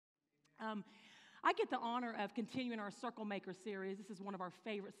Um, I get the honor of continuing our Circle Maker series. This is one of our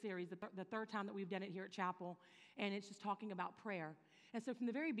favorite series, the third time that we've done it here at Chapel, and it's just talking about prayer. And so from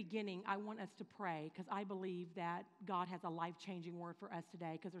the very beginning, I want us to pray because I believe that God has a life-changing word for us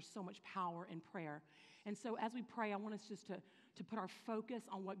today because there's so much power in prayer. And so as we pray, I want us just to put our focus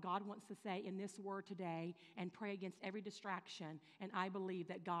on what God wants to say in this word today and pray against every distraction. And I believe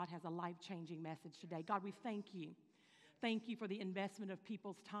that God has a life-changing message today. God, we thank you. Thank you for the investment of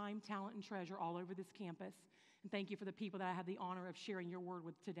people's time, talent, and treasure all over this campus. And thank you for the people that I have the honor of sharing your word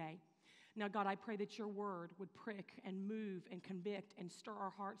with today. Now, God, I pray that your word would prick and move and convict and stir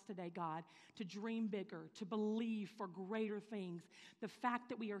our hearts today, God, to dream bigger, to believe for greater things. The fact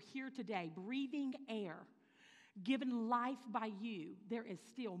that we are here today, breathing air, given life by you, there is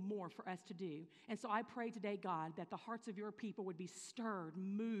still more for us to do. And so I pray today, God, that the hearts of your people would be stirred,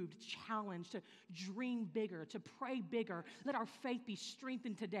 moved, challenged to dream bigger, to pray bigger. Let our faith be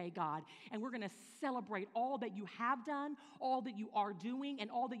strengthened today, God. And we're going to celebrate all that you have done, all that you are doing,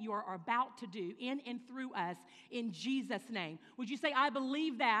 and all that you are about to do in and through us in Jesus' name. Would you say, I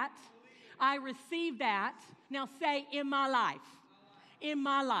believe that? I receive that. Now say, in my life. In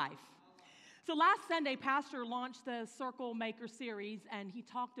my life. So last Sunday, Pastor launched the Circle Maker series, and he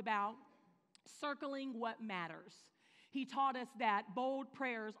talked about circling what matters. He taught us that bold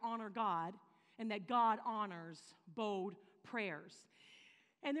prayers honor God, and that God honors bold prayers.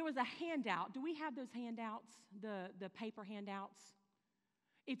 And there was a handout. Do we have those handouts, the paper handouts?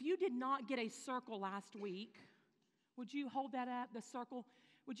 If you did not get a circle last week, would you hold that up, the circle?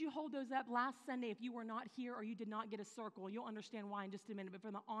 Would you hold those up last Sunday if you were not here or you did not get a circle? You'll understand why in just a minute, but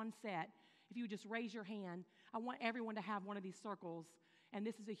from the onset, if you would just raise your hand, I want everyone to have one of these circles, and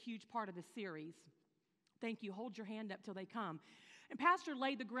this is a huge part of the series. Thank you. Hold your hand up till they come. And Pastor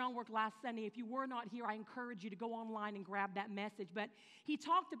laid the groundwork last Sunday. If you were not here, I encourage you to go online and grab that message. But he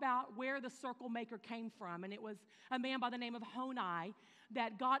talked about where the circle maker came from, and it was a man by the name of Honi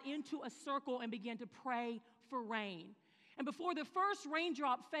that got into a circle and began to pray for rain. And before the first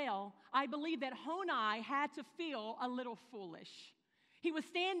raindrop fell, I believe that Honi had to feel a little foolish. He was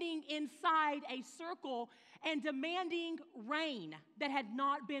standing inside a circle and demanding rain that had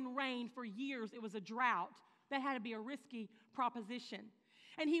not been rained for years. It was a drought. That had to be a risky proposition.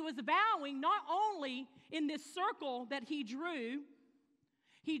 And he was vowing not only in this circle that he drew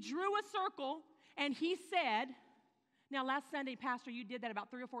a circle and he said, now last Sunday, Pastor, you did that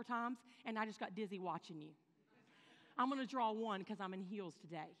about 3 or 4 times, and I just got dizzy watching you. I'm going to draw one because I'm in heels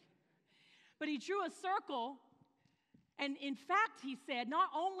today. But he drew a circle. And in fact, he said, not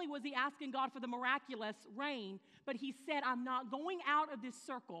only was he asking God for the miraculous rain, but he said, I'm not going out of this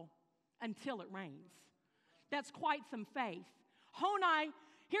circle until it rains. That's quite some faith. Honi,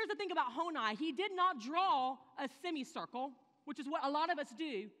 here's the thing about Honi. He did not draw a semicircle, which is what a lot of us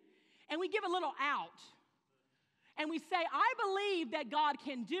do, and we give a little out. And we say, I believe that God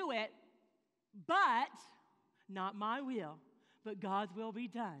can do it, but not my will, but God's will be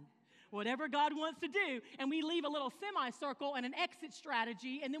done. Whatever God wants to do, and we leave a little semicircle and an exit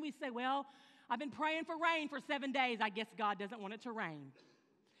strategy, and then we say, well, I've been praying for rain for 7 days. I guess God doesn't want it to rain.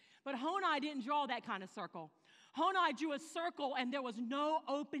 But Honi didn't draw that kind of circle. Honi drew a circle, and there was no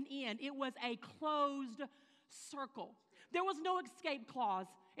open end. It was a closed circle. There was no escape clause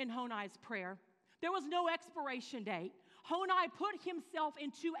in Honi's prayer. There was no expiration date. Honi put himself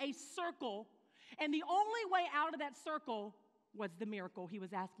into a circle, and the only way out of that circle was the miracle he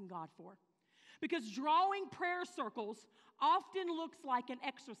was asking God for. Because drawing prayer circles often looks like an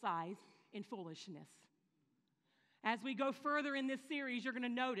exercise in foolishness. As we go further in this series, you're going to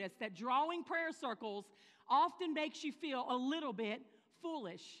notice that drawing prayer circles often makes you feel a little bit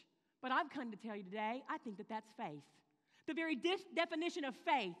foolish. But I've come to tell you today, I think that that's faith. The very definition of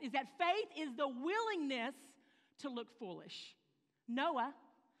faith is that faith is the willingness to look foolish. Noah,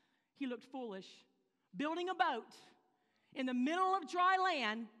 he looked foolish, building a boat. In the middle of dry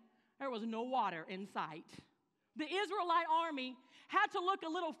land, there was no water in sight. The Israelite army had to look a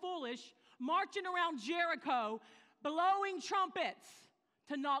little foolish, marching around Jericho, blowing trumpets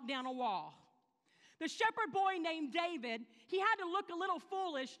to knock down a wall. The shepherd boy named David, he had to look a little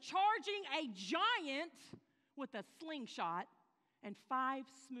foolish, charging a giant with a slingshot and 5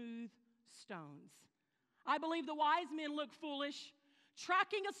 smooth stones. I believe the wise men looked foolish,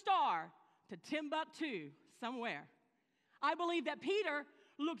 tracking a star to Timbuktu somewhere. I believe that Peter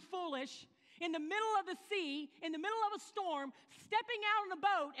looked foolish in the middle of the sea, in the middle of a storm, stepping out on a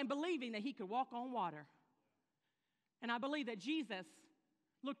boat and believing that he could walk on water. And I believe that Jesus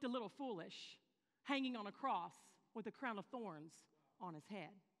looked a little foolish, hanging on a cross with a crown of thorns on his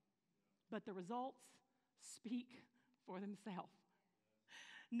head. But the results speak for themselves.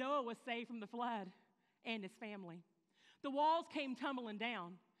 Noah was saved from the flood and his family. The walls came tumbling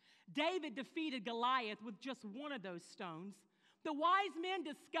down. David defeated Goliath with just one of those stones. The wise men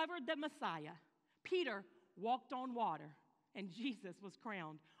discovered the Messiah. Peter walked on water, and Jesus was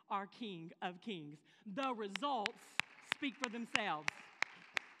crowned our King of Kings. The results speak for themselves.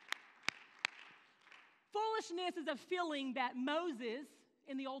 Foolishness is a feeling that Moses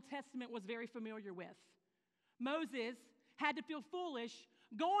in the Old Testament was very familiar with. Moses had to feel foolish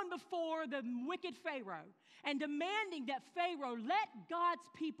going before the wicked Pharaoh and demanding that Pharaoh let God's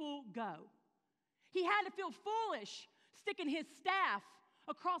people go. He had to feel foolish sticking his staff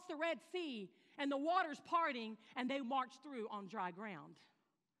across the Red Sea and the waters parting, and they marched through on dry ground.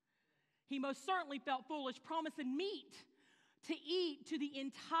 He most certainly felt foolish promising meat to eat to the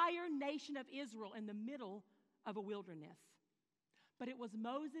entire nation of Israel in the middle of a wilderness. But it was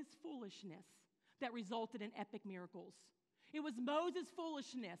Moses' foolishness that resulted in epic miracles. It was Moses'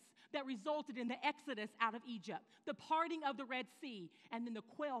 foolishness that resulted in the exodus out of Egypt, the parting of the Red Sea, and then the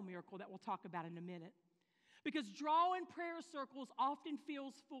quail miracle that we'll talk about in a minute. Because drawing prayer circles often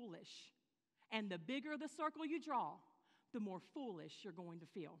feels foolish. And the bigger the circle you draw, the more foolish you're going to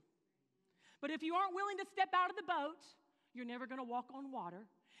feel. But if you aren't willing to step out of the boat, you're never going to walk on water.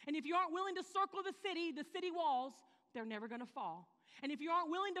 And if you aren't willing to circle the city walls, they're never going to fall. And if you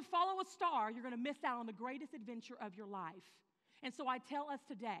aren't willing to follow a star, you're going to miss out on the greatest adventure of your life. And so I tell us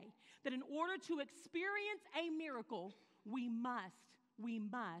today that in order to experience a miracle, you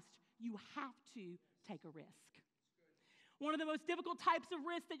have to take a risk. One of the most difficult types of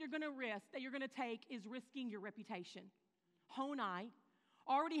risks that you're going to take is risking your reputation. Honai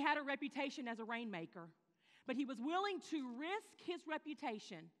already had a reputation as a rainmaker, but he was willing to risk his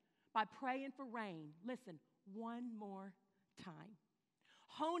reputation by praying for rain. Listen, one more time.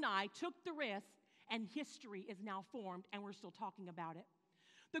 Honai took the risk, and history is now formed, and we're still talking about it.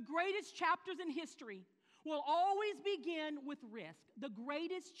 The greatest chapters in history will always begin with risk. The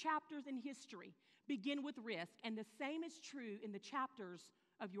greatest chapters in history begin with risk, and the same is true in the chapters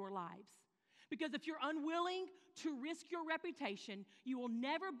of your lives. Because if you're unwilling to risk your reputation, you will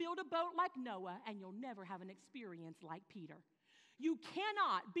never build a boat like Noah, and you'll never have an experience like Peter. You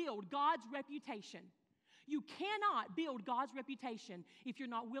cannot build God's reputation. You cannot build God's reputation if you're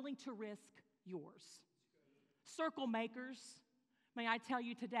not willing to risk yours. Circle makers, may I tell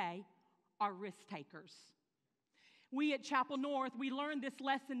you today, are risk takers. We at Chapel North, we learned this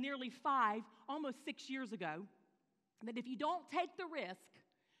lesson nearly almost 6 years ago, that if you don't take the risk,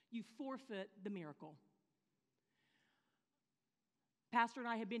 you forfeit the miracle. Pastor and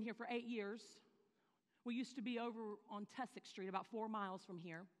I have been here for 8 years. We used to be over on Tussock Street, about 4 miles from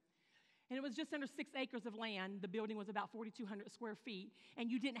here. And it was just under 6 acres of land. The building was about 4,200 square feet,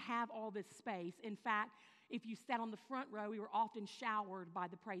 and you didn't have all this space. In fact, if you sat on the front row, we were often showered by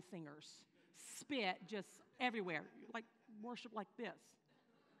the praise singers. Spit just everywhere, like worship like this.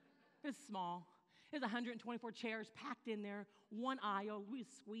 It was small. There's 124 chairs packed in there, one aisle. We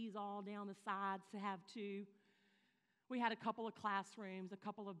squeeze all down the sides to have two. We had a couple of classrooms, a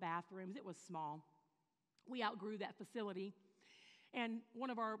couple of bathrooms. It was small. We outgrew that facility. And one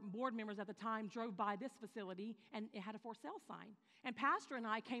of our board members at the time drove by this facility, and it had a for sale sign. And Pastor and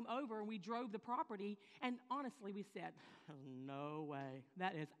I came over, and we drove the property, and honestly, we said, no way,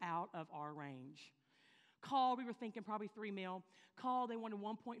 that is out of our range. Call, we were thinking probably $3 million. Call, they wanted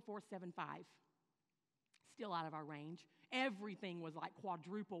 $1.475. Still out of our range. Everything was like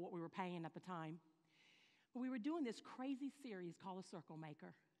quadruple what we were paying at the time. But we were doing this crazy series called A Circle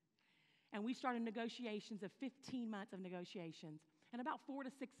Maker. And we started negotiations of 15 months of negotiations. And about 4 to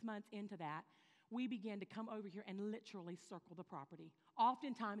 6 months into that, we began to come over here and literally circle the property,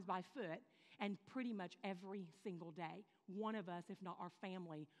 oftentimes by foot, and pretty much every single day. One of us, if not our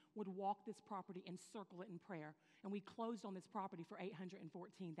family, would walk this property and circle it in prayer. And we closed on this property for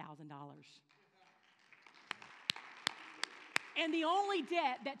 $814,000. And the only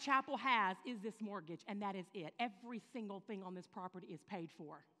debt that Chapel has is this mortgage, and that is it. Every single thing on this property is paid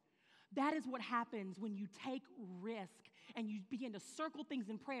for. That is what happens when you take risk and you begin to circle things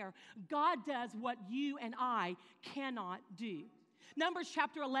in prayer. God does what you and I cannot do. Numbers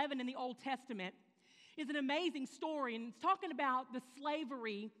chapter 11 in the Old Testament is an amazing story, and it's talking about the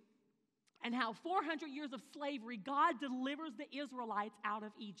slavery and how 400 years of slavery, God delivers the Israelites out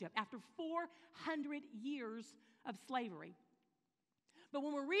of Egypt after 400 years of slavery. But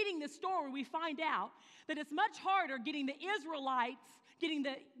when we're reading this story, we find out that it's much harder getting Egypt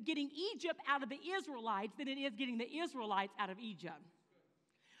out of the Israelites than it is getting the Israelites out of Egypt.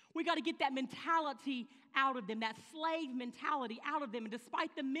 We got to get that mentality out of them, that slave mentality out of them. And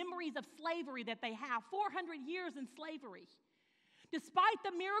despite the memories of slavery that they have, 400 years in slavery, Despite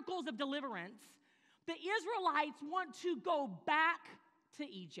the miracles of deliverance, the Israelites want to go back to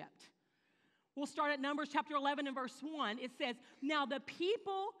Egypt. We'll start at Numbers chapter 11 and verse 1. It says, "Now the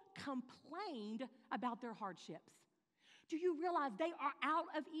people complained about their hardships." Do you realize they are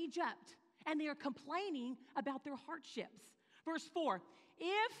out of Egypt and they are complaining about their hardships? Verse 4,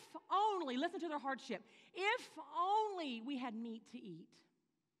 "If only," listen to their hardship, "if only we had meat to eat.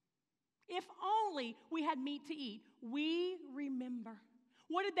 If only we had meat to eat. We remember."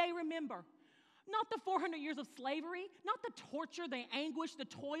 What did they remember? Not the 400 years of slavery, not the torture, the anguish, the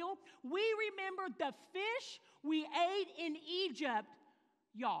toil. We remember the fish we ate in Egypt,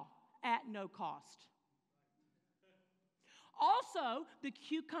 y'all, at no cost. Also, the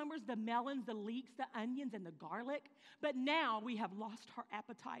cucumbers, the melons, the leeks, the onions, and the garlic. But now we have lost our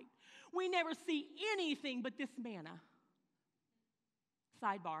appetite. We never see anything but this manna.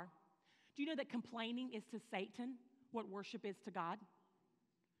 Sidebar. Do you know that complaining is to Satan what worship is to God?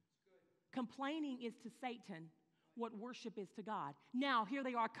 Complaining is to Satan what worship is to God. Now, here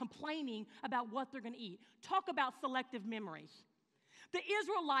they are complaining about what they're going to eat. Talk about selective memories. The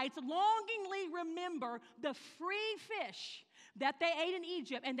Israelites longingly remember the free fish that they ate in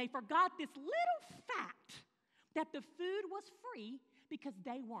Egypt, and they forgot this little fact that the food was free because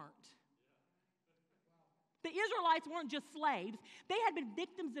they weren't. The Israelites weren't just slaves. They had been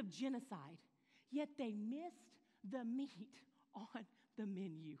victims of genocide, yet they missed the meat on the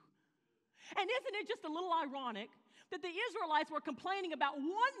menu. And isn't it just a little ironic that the Israelites were complaining about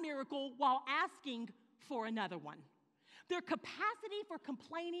one miracle while asking for another one? Their capacity for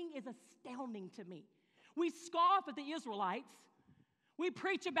complaining is astounding to me. We scoff at the Israelites. We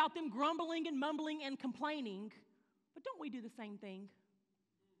preach about them grumbling and mumbling and complaining. But don't we do the same thing?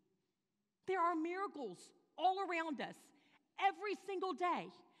 There are miracles all around us every single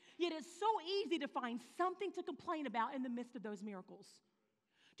day. Yet it's so easy to find something to complain about in the midst of those miracles.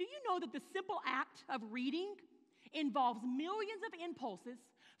 Do you know that the simple act of reading involves millions of impulses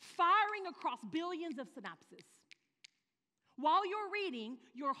firing across billions of synapses? While you're reading,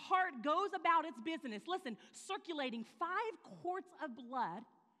 your heart goes about its business, listen, circulating 5 quarts of blood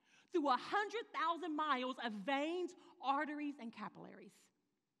through 100,000 miles of veins, arteries, and capillaries.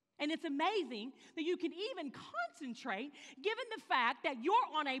 And it's amazing that you can even concentrate given the fact that you're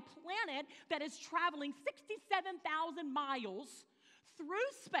on a planet that is traveling 67,000 miles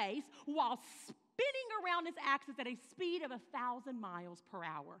through space while spinning around its axis at a speed of 1,000 miles per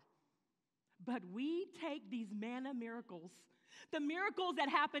hour. But we take these manna miracles, the miracles that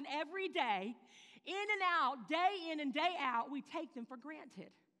happen every day, in and out, day in and day out, we take them for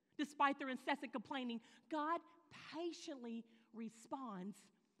granted. Despite their incessant complaining, God patiently responds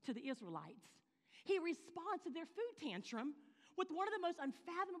to the Israelites. He responds to their food tantrum with one of the most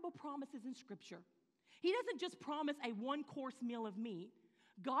unfathomable promises in Scripture. He doesn't just promise a one-course meal of meat.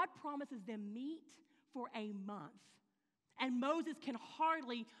 God promises them meat for a month. And Moses can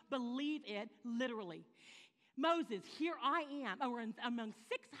hardly believe it literally. "Moses, here I am among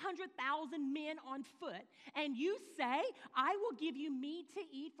 600,000 men on foot, and you say I will give you meat to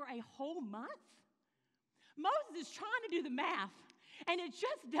eat for a whole month?" Moses is trying to do the math, and it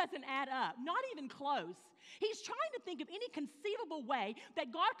just doesn't add up, not even close. He's trying to think of any conceivable way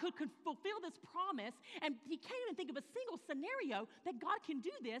that God could fulfill this promise, and he can't even think of a single scenario that God can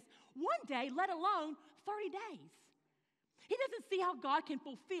do this one day, let alone 30 days. He doesn't see how God can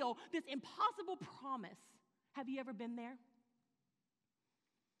fulfill this impossible promise. Have you ever been there?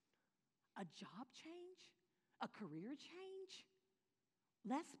 A job change? A career change?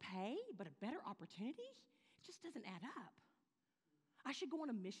 Less pay, but a better opportunity? It just doesn't add up. I should go on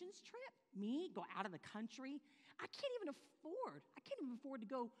a missions trip? Me, go out of the country? I can't even afford to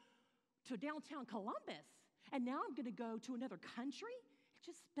go to downtown Columbus. And now I'm going to go to another country? It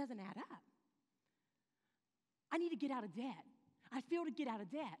just doesn't add up. I need to get out of debt. I feel to get out of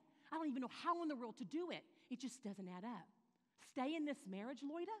debt. I don't even know how in the world to do it. It just doesn't add up. Stay in this marriage,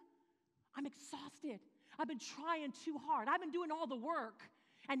 Loida? I'm exhausted. I've been trying too hard. I've been doing all the work.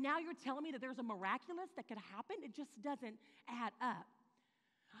 And now you're telling me that there's a miraculous that could happen? It just doesn't add up.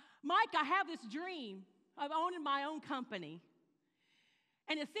 Mike, I have this dream of owning my own company.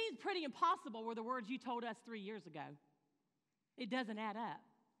 And it seems pretty impossible were the words you told us 3 years ago. It doesn't add up.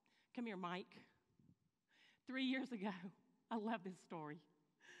 Come here, Mike. 3 years ago, I love this story.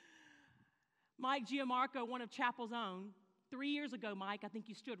 Mike Giamarco, one of Chapel's own, 3 years ago, Mike, I think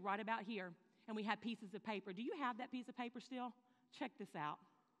you stood right about here, and we had pieces of paper. Do you have that piece of paper still? Check this out.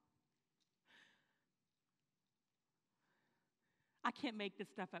 I can't make this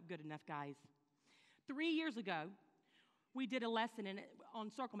stuff up good enough, guys. 3 years ago, we did a lesson on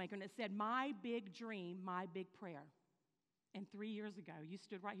Circle Maker, and it said, "My big dream, my big prayer." And 3 years ago, you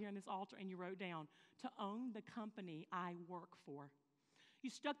stood right here on this altar and you wrote down, to own the company I work for. You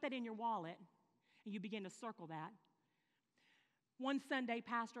stuck that in your wallet and you began to circle that. One Sunday,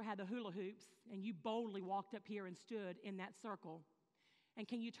 Pastor had the hula hoops and you boldly walked up here and stood in that circle. And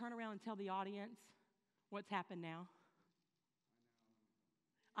can you turn around and tell the audience what's happened now?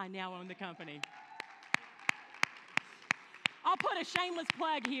 I now own the company. I'll put a shameless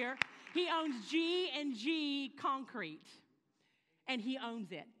plug here. He owns G&G Concrete. And he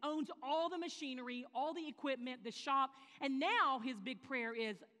owns it. Owns all the machinery, all the equipment, the shop. And now his big prayer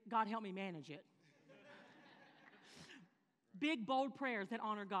is, God, help me manage it. Big, bold prayers that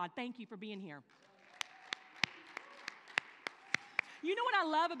honor God. Thank you for being here. You know what I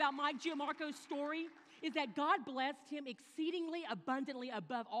love about Mike Giamarco's story? Is that God blessed him exceedingly abundantly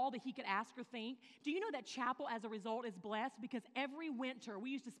above all that he could ask or think. Do you know that Chapel, as a result, is blessed? Because every winter, we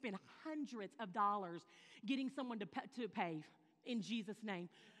used to spend hundreds of dollars getting someone to pave, in Jesus' name.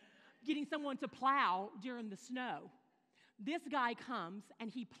 Getting someone to plow during the snow. This guy comes,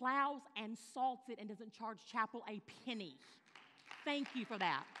 and he plows and salts it and doesn't charge Chapel a penny. Thank you for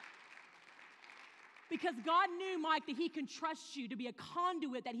that. Because God knew, Mike, that he can trust you to be a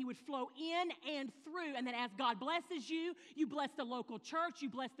conduit that he would flow in and through. And then as God blesses you, you bless the local church, you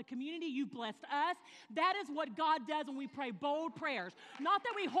bless the community, you blessed us. That is what God does when we pray bold prayers. Not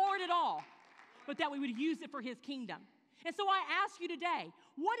that we hoard it all, but that we would use it for his kingdom. And so I ask you today,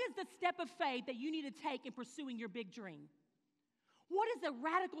 what is the step of faith that you need to take in pursuing your big dream? What is the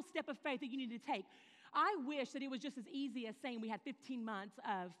radical step of faith that you need to take? I wish that it was just as easy as saying we had 15 months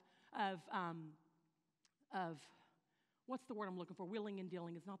of what's the word I'm looking for? Willing and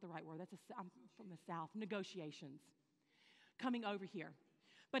dealing is not the right word. I'm from the South. Negotiations. Coming over here.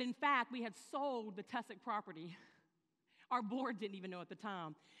 But in fact, we had sold the Tussock property. Our board didn't even know at the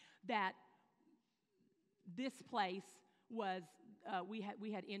time that this place was, we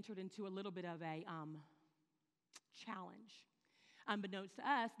had entered into a little bit of a challenge. Unbeknownst to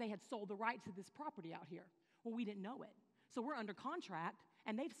us, they had sold the rights to this property out here. Well, we didn't know it. So we're under contract,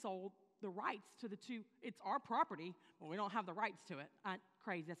 and they've sold the rights to the two. It's our property, but we don't have the rights to it.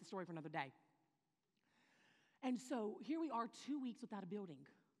 Crazy. That's a story for another day. And so here we are 2 weeks without a building.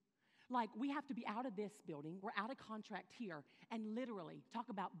 Like, we have to be out of this building. We're out of contract here. And literally, talk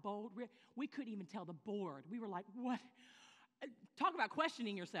about bold. We couldn't even tell the board. We were like, what? Talk about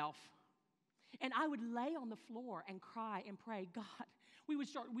questioning yourself. And I would lay on the floor and cry and pray, God. We would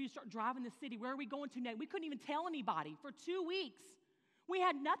start driving the city. Where are we going to next? We couldn't even tell anybody for 2 weeks. We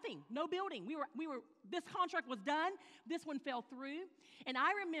had nothing, no building. This contract was done. This one fell through. And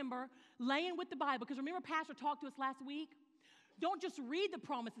I remember laying with the Bible, because remember Pastor talked to us last week? Don't just read the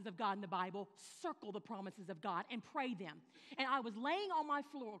promises of God in the Bible, circle the promises of God and pray them. And I was laying on my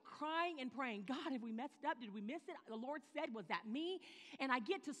floor crying and praying, God, have we messed up? Did we miss it? The Lord said, was that me? And I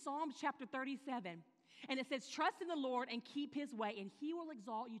get to Psalms chapter 37, and it says, trust in the Lord and keep his way, and he will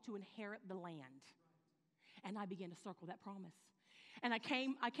exalt you to inherit the land. And I began to circle that promise. And I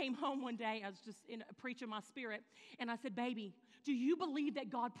came home one day, I was just preaching my spirit, and I said, baby, do you believe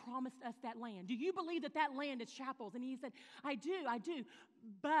that God promised us that land? Do you believe that that land is Chapel's? And he said, I do,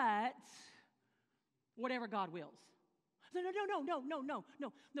 but whatever God wills. I said,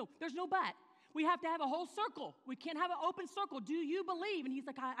 no, there's no but. We have to have a whole circle. We can't have an open circle. Do you believe? And he's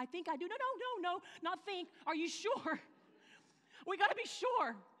like, I think I do. No, not think. Are you sure? We got to be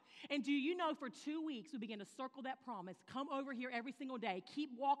sure. And do you know, for 2 weeks, we began to circle that promise. Come over here every single day. Keep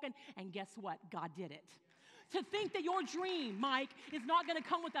walking. And guess what? God did it. To think that your dream, Mike, is not going to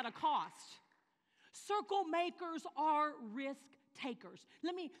come without a cost. Circle makers are risk takers.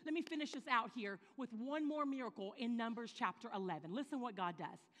 Let me finish this out here with one more miracle in Numbers chapter 11. Listen what God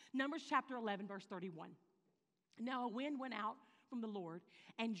does. Numbers chapter 11, verse 31. Now a wind went out from the Lord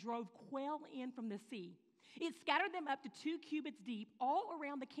and drove quail in from the sea. It scattered them up to 2 cubits deep all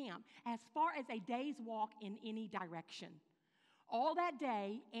around the camp, as far as a day's walk in any direction. All that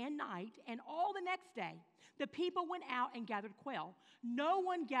day and night and all the next day, the people went out and gathered quail. No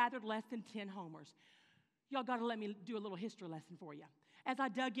one gathered less than 10 homers. Y'all got to let me do a little history lesson for you. As I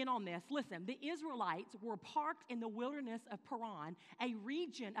dug in on this, listen, the Israelites were parked in the wilderness of Paran, a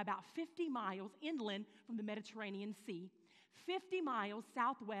region about 50 miles inland from the Mediterranean Sea, 50 miles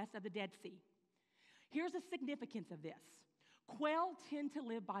southwest of the Dead Sea. Here's the significance of this. Quail tend to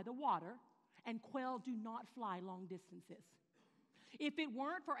live by the water, and quail do not fly long distances. If it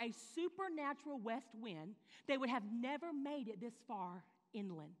weren't for a supernatural west wind, they would have never made it this far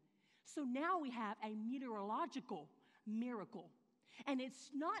inland. So now we have a meteorological miracle. And it's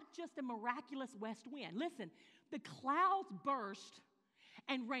not just a miraculous west wind. Listen, the clouds burst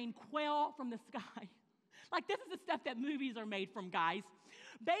and rained quail from the sky. Like, this is the stuff that movies are made from, guys.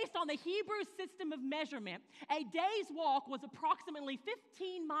 Based on the Hebrew system of measurement, a day's walk was approximately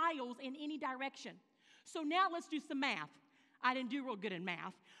 15 miles in any direction. So now let's do some math. I didn't do real good in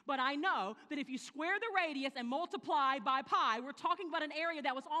math, but I know that if you square the radius and multiply by pi, we're talking about an area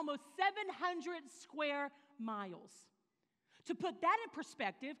that was almost 700 square miles. To put that in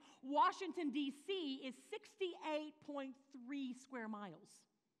perspective, Washington, D.C. is 68.3 square miles.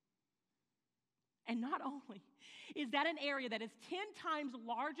 And not only is that an area that is 10 times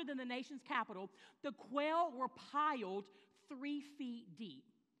larger than the nation's capital, the quail were piled 3 feet deep.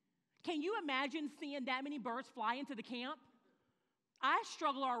 Can you imagine seeing that many birds fly into the camp? I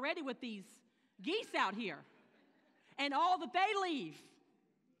struggle already with these geese out here and all that they leave.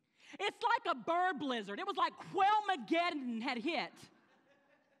 It's like a bird blizzard. It was like Quailmageddon had hit.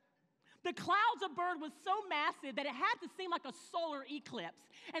 The clouds of bird was so massive that it had to seem like a solar eclipse.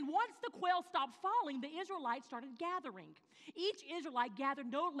 And once the quail stopped falling, the Israelites started gathering. Each Israelite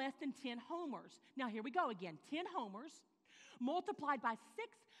gathered no less than 10 homers. Now here we go again. 10 homers multiplied by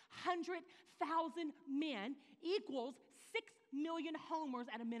 600,000 men equals 6 million homers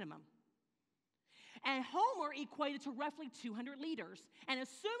at a minimum. And homer equated to roughly 200 liters. And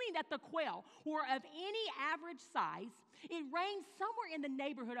assuming that the quail were of any average size, it rained somewhere in the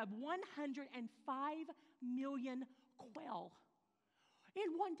neighborhood of 105 million quail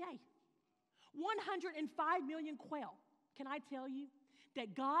in one day. 105 million quail. Can I tell you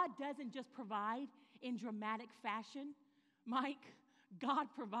that God doesn't just provide in dramatic fashion, Mike? God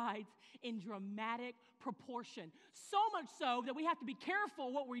provides in dramatic proportion. So much so that we have to be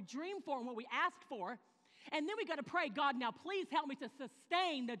careful what we dream for and what we ask for. And then we got to pray, God, now please help me to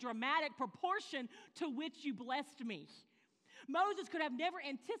sustain the dramatic proportion to which you blessed me. Moses could have never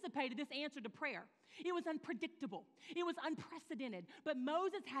anticipated this answer to prayer. It was unpredictable. It was unprecedented. But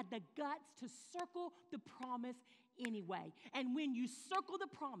Moses had the guts to circle the promise anyway. And when you circle the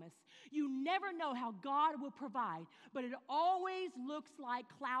promise, you never know how God will provide, but it always looks like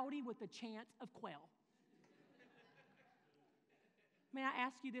cloudy with a chance of quail. May I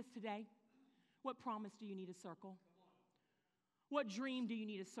ask you this today? What promise do you need to circle? What dream do you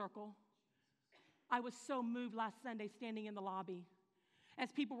need to circle? I was so moved last Sunday standing in the lobby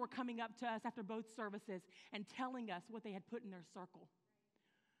as people were coming up to us after both services and telling us what they had put in their circle.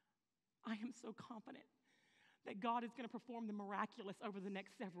 I am so confident that God is going to perform the miraculous over the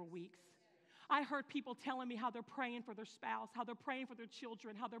next several weeks. I heard people telling me how they're praying for their spouse, how they're praying for their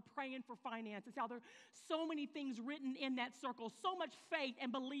children, how they're praying for finances, how there are so many things written in that circle, so much faith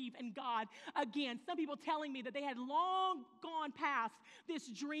and belief in God. Again, some people telling me that they had long gone past this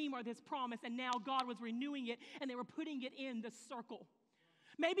dream or this promise, and now God was renewing it, and they were putting it in the circle.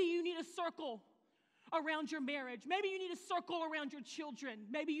 Maybe you need a circle around your marriage. Maybe you need a circle around your children.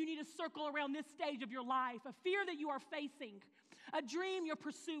 Maybe you need a circle around this stage of your life, a fear that you are facing, a dream you're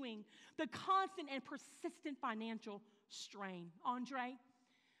pursuing, the constant and persistent financial strain. Andre,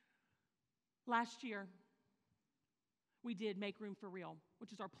 last year, we did Make Room for Real,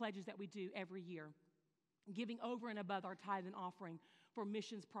 which is our pledges that we do every year, giving over and above our tithe and offering for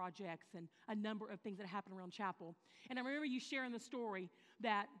missions projects and a number of things that happen around chapel. And I remember you sharing the story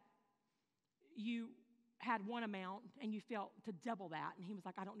that you had one amount and you felt to double that. And he was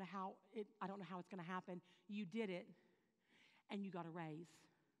like, I don't know how it's going to happen. You did it, and you got a raise.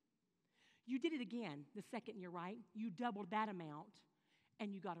 You did it again the second year, right? You doubled that amount,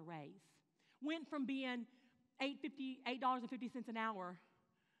 and you got a raise. Went from being $8.50 an hour,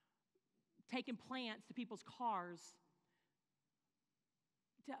 taking plants to people's cars.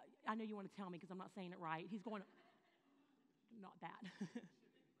 I know you want to tell me because I'm not saying it right. He's going, not that.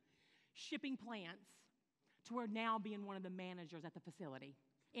 Shipping plants to where now being one of the managers at the facility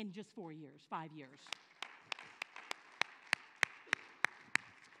in just 5 years.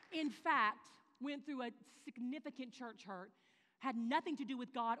 In fact, went through a significant church hurt, had nothing to do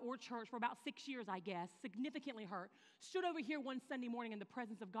with God or church for about 6 years, I guess, significantly hurt. Stood over here one Sunday morning and the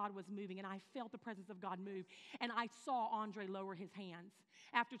presence of God was moving, and I felt the presence of God move, and I saw Andre lower his hands.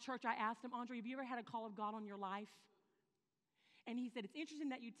 After church, I asked him, Andre, have you ever had a call of God on your life? And he said, it's interesting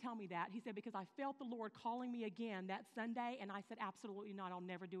that you tell me that. He said, because I felt the Lord calling me again that Sunday, and I said, absolutely not, I'll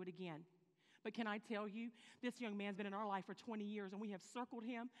never do it again. But can I tell you, this young man's been in our life for 20 years, and we have circled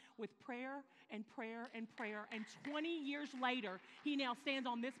him with prayer and prayer and prayer. And 20 years later, he now stands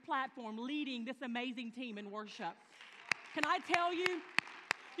on this platform leading this amazing team in worship. Can I tell you,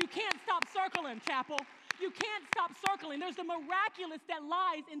 you can't stop circling, chapel. You can't stop circling. There's the miraculous that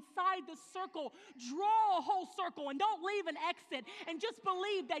lies inside the circle. Draw a whole circle and don't leave an exit, and just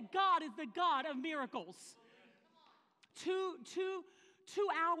believe that God is the God of miracles. 2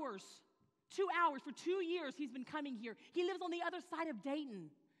 hours. 2 hours. For 2 years, he's been coming here. He lives on the other side of Dayton.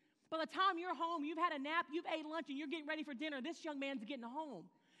 By the time you're home, you've had a nap, you've ate lunch, and you're getting ready for dinner, this young man's getting home.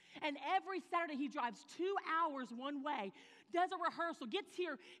 And every Saturday, he drives 2 hours one way, does a rehearsal, gets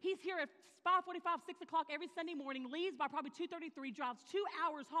here. He's here at 5:45, 6 o'clock every Sunday morning, leaves by probably 2:33, drives 2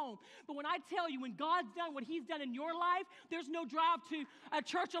 hours home. But when I tell you, when God's done what he's done in your life, there's no drive to a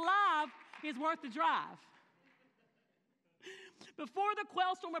church alive is worth the drive. Before the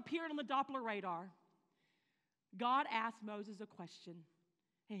quail storm appeared on the Doppler radar, God asked Moses a question.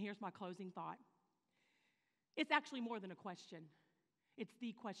 And here's my closing thought. It's actually more than a question. It's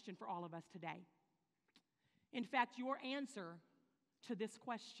the question for all of us today. In fact, your answer to this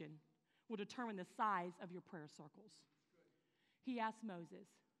question will determine the size of your prayer circles. He asked Moses,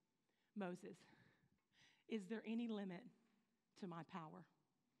 Moses, is there any limit to my power?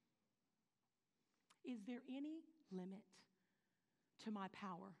 Is there any limit to my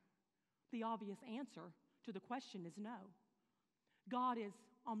power? The obvious answer to the question is no. God is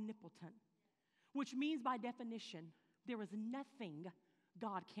omnipotent, which means by definition, there is nothing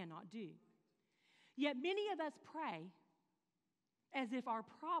God cannot do. Yet many of us pray as if our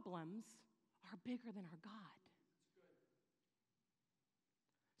problems are bigger than our God.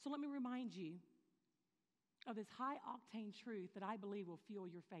 So let me remind you of this high-octane truth that I believe will fuel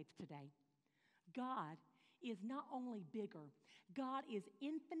your faith today. God is not only bigger, God is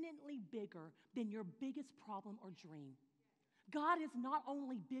infinitely bigger than your biggest problem or dream. God is not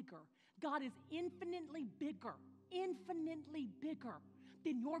only bigger, God is infinitely bigger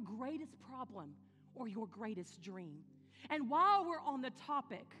than your greatest problem or your greatest dream. And while we're on the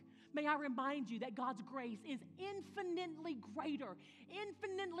topic, may I remind you that God's grace is infinitely greater,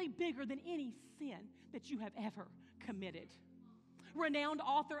 infinitely bigger than any sin that you have ever committed. Renowned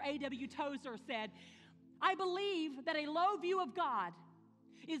author A.W. Tozer said, I believe that a low view of God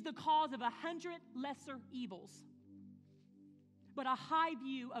is the cause of 100 lesser evils. But a high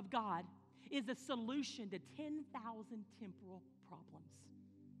view of God is a solution to 10,000 temporal problems.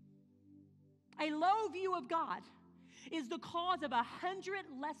 A low view of God is the cause of 100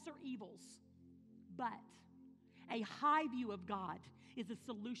 lesser evils, but a high view of God is a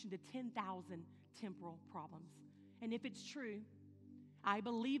solution to 10,000 temporal problems. And if it's true, I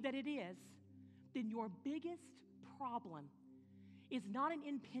believe that it is, then your biggest problem is not an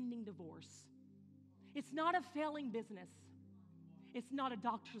impending divorce. It's not a failing business. It's not a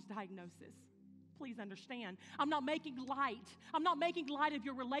doctor's diagnosis. Please understand. I'm not making light of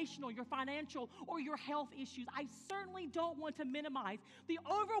your relational, your financial, or your health issues. I certainly don't want to minimize the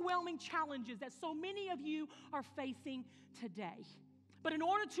overwhelming challenges that so many of you are facing today. But in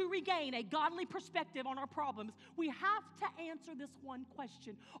order to regain a godly perspective on our problems, we have to answer this one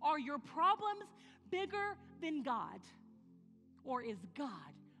question. Are your problems bigger than God? Or is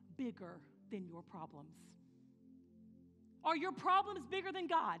God bigger than your problems? Are your problems bigger than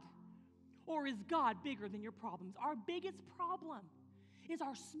God? Or is God bigger than your problems? Our biggest problem is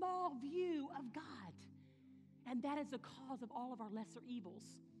our small view of God. And that is the cause of all of our lesser evils.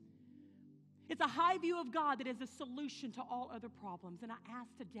 It's a high view of God that is a solution to all other problems. And I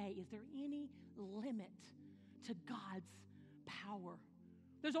ask today, is there any limit to God's power?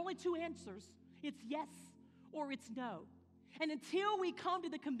 There's only two answers. It's yes or it's no. And until we come to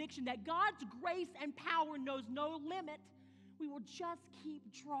the conviction that God's grace and power knows no limit, we will just keep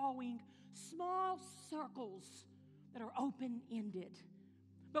drawing small circles that are open-ended.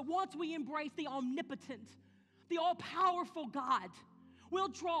 But once we embrace the omnipotent, the all-powerful God, we'll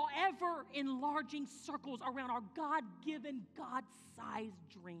draw ever-enlarging circles around our God-given, God-sized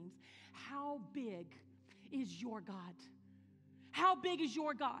dreams. How big is your God? How big is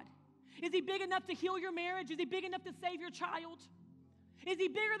your God? Is he big enough to heal your marriage? Is he big enough to save your child? Is he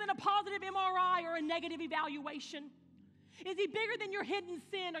bigger than a positive MRI or a negative evaluation? Is he bigger than your hidden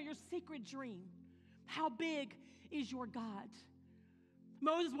sin or your secret dream? How big is your God?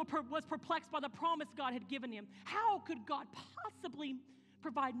 Moses was perplexed by the promise God had given him. How could God possibly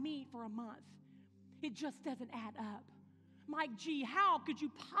provide meat for a month? It just doesn't add up. Mike G., how could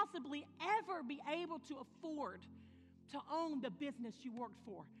you possibly ever be able to afford to own the business you worked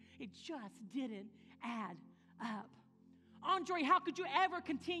for? It just didn't add up. Andre, how could you ever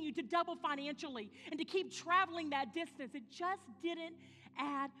continue to double financially and to keep traveling that distance? It just didn't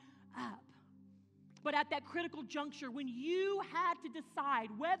add up. But at that critical juncture, when you had to decide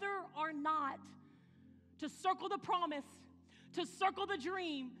whether or not to circle the promise, to circle the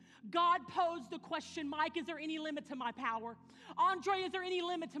dream, God posed the question, Mike, is there any limit to my power? Andre, is there any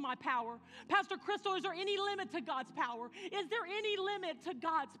limit to my power? Pastor Crystal, is there any limit to God's power? Is there any limit to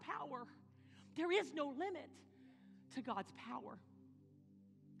God's power? There is no limit to God's power.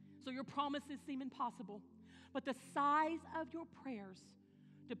 So your promises seem impossible, but the size of your prayers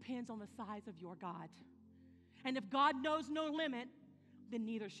depends on the size of your God. And if God knows no limit, then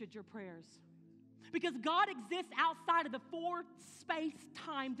neither should your prayers. Because God exists outside of the 4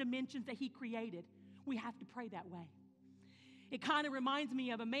 space-time dimensions that He created. We have to pray that way. It kind of reminds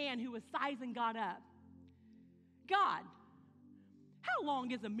me of a man who was sizing God up. God, how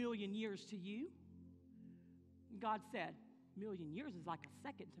long is 1,000,000 years to you? God said, 1,000,000 years is like a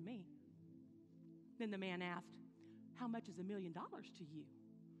second to me. Then the man asked, how much is $1,000,000 to you?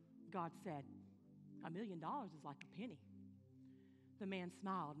 God said, $1,000,000 is like a penny. The man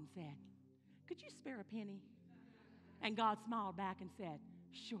smiled and said, could you spare a penny? And God smiled back and said,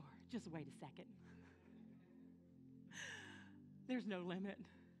 sure, just wait a second. There's no limit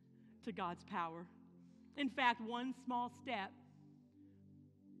to God's power. In fact, one small step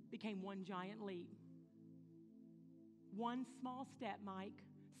became one giant leap. One small step, Mike,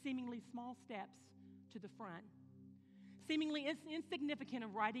 seemingly small steps to the front. Seemingly insignificant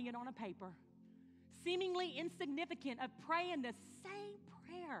of writing it on a paper. Seemingly insignificant of praying the same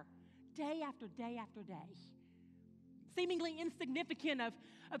prayer day after day after day. Seemingly insignificant of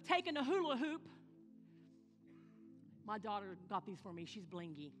taking a hula hoop. My daughter got these for me. She's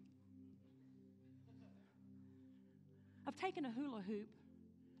blingy. Of taking a hula hoop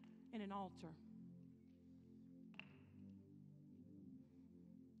in an altar.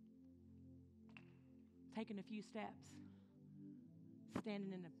 Taking a few steps.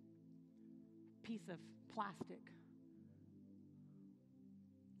 Standing in a piece of plastic.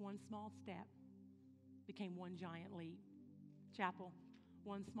 One small step became one giant leap. Chapel,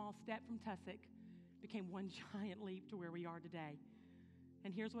 one small step from Tussock became one giant leap to where we are today.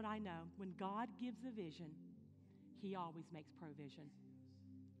 And here's what I know. When God gives a vision, He always makes provision.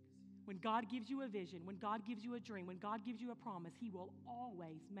 When God gives you a vision, when God gives you a dream, when God gives you a promise, He will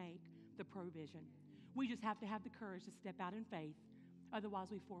always make the provision. We just have to have the courage to step out in faith. Otherwise,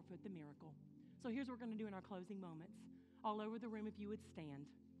 we forfeit the miracle. So here's what we're going to do in our closing moments. All over the room, if you would stand.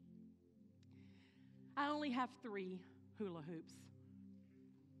 I only have 3 hula hoops.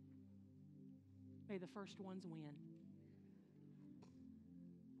 May the first ones win.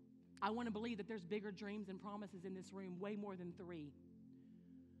 I want to believe that there's bigger dreams and promises in this room, way more than 3.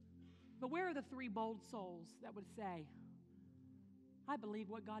 But where are the 3 bold souls that would say, I believe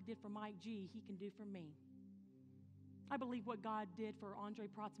what God did for Mike G, He can do for me. I believe what God did for Andre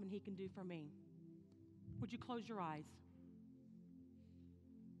Protzman, He can do for me. Would you close your eyes?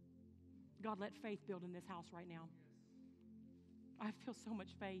 God, let faith build in this house right now. I feel so much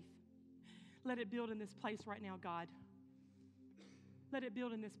faith. Let it build in this place right now, God. Let it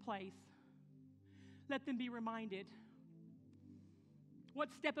build in this place. Let them be reminded. What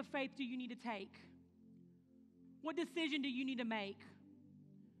step of faith do you need to take? What decision do you need to make?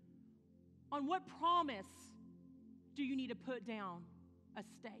 On what promise do you need to put down a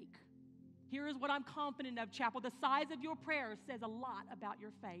stake? Here is what I'm confident of, Chapel. The size of your prayer says a lot about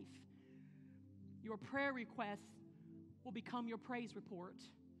your faith. Your prayer requests will become your praise report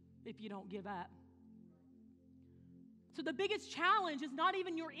if you don't give up. So the biggest challenge is not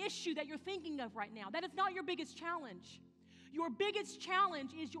even your issue that you're thinking of right now. That is not your biggest challenge. Your biggest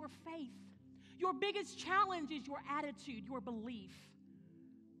challenge is your faith. Your biggest challenge is your attitude, your belief.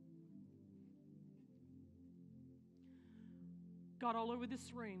 God, all over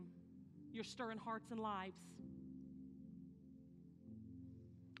this room, you're stirring hearts and lives.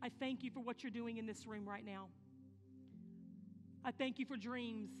 I thank you for what you're doing in this room right now. I thank you for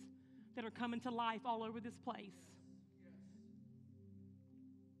dreams that are coming to life all over this place.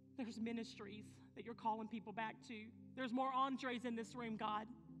 There's ministries that you're calling people back to. There's more Andres in this room, God.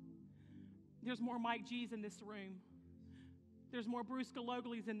 There's more Mike G's in this room. There's more Bruce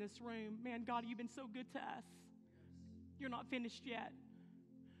Galogles in this room. Man, God, you've been so good to us. You're not finished yet.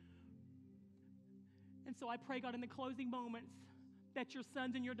 And so I pray, God, in the closing moments, that your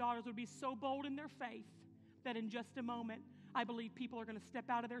sons and your daughters would be so bold in their faith that in just a moment, I believe people are going to step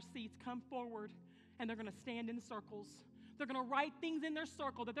out of their seats, come forward, and they're going to stand in circles. They're going to write things in their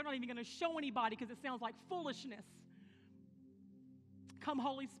circle that they're not even going to show anybody because it sounds like foolishness. Come,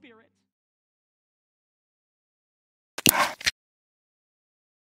 Holy Spirit.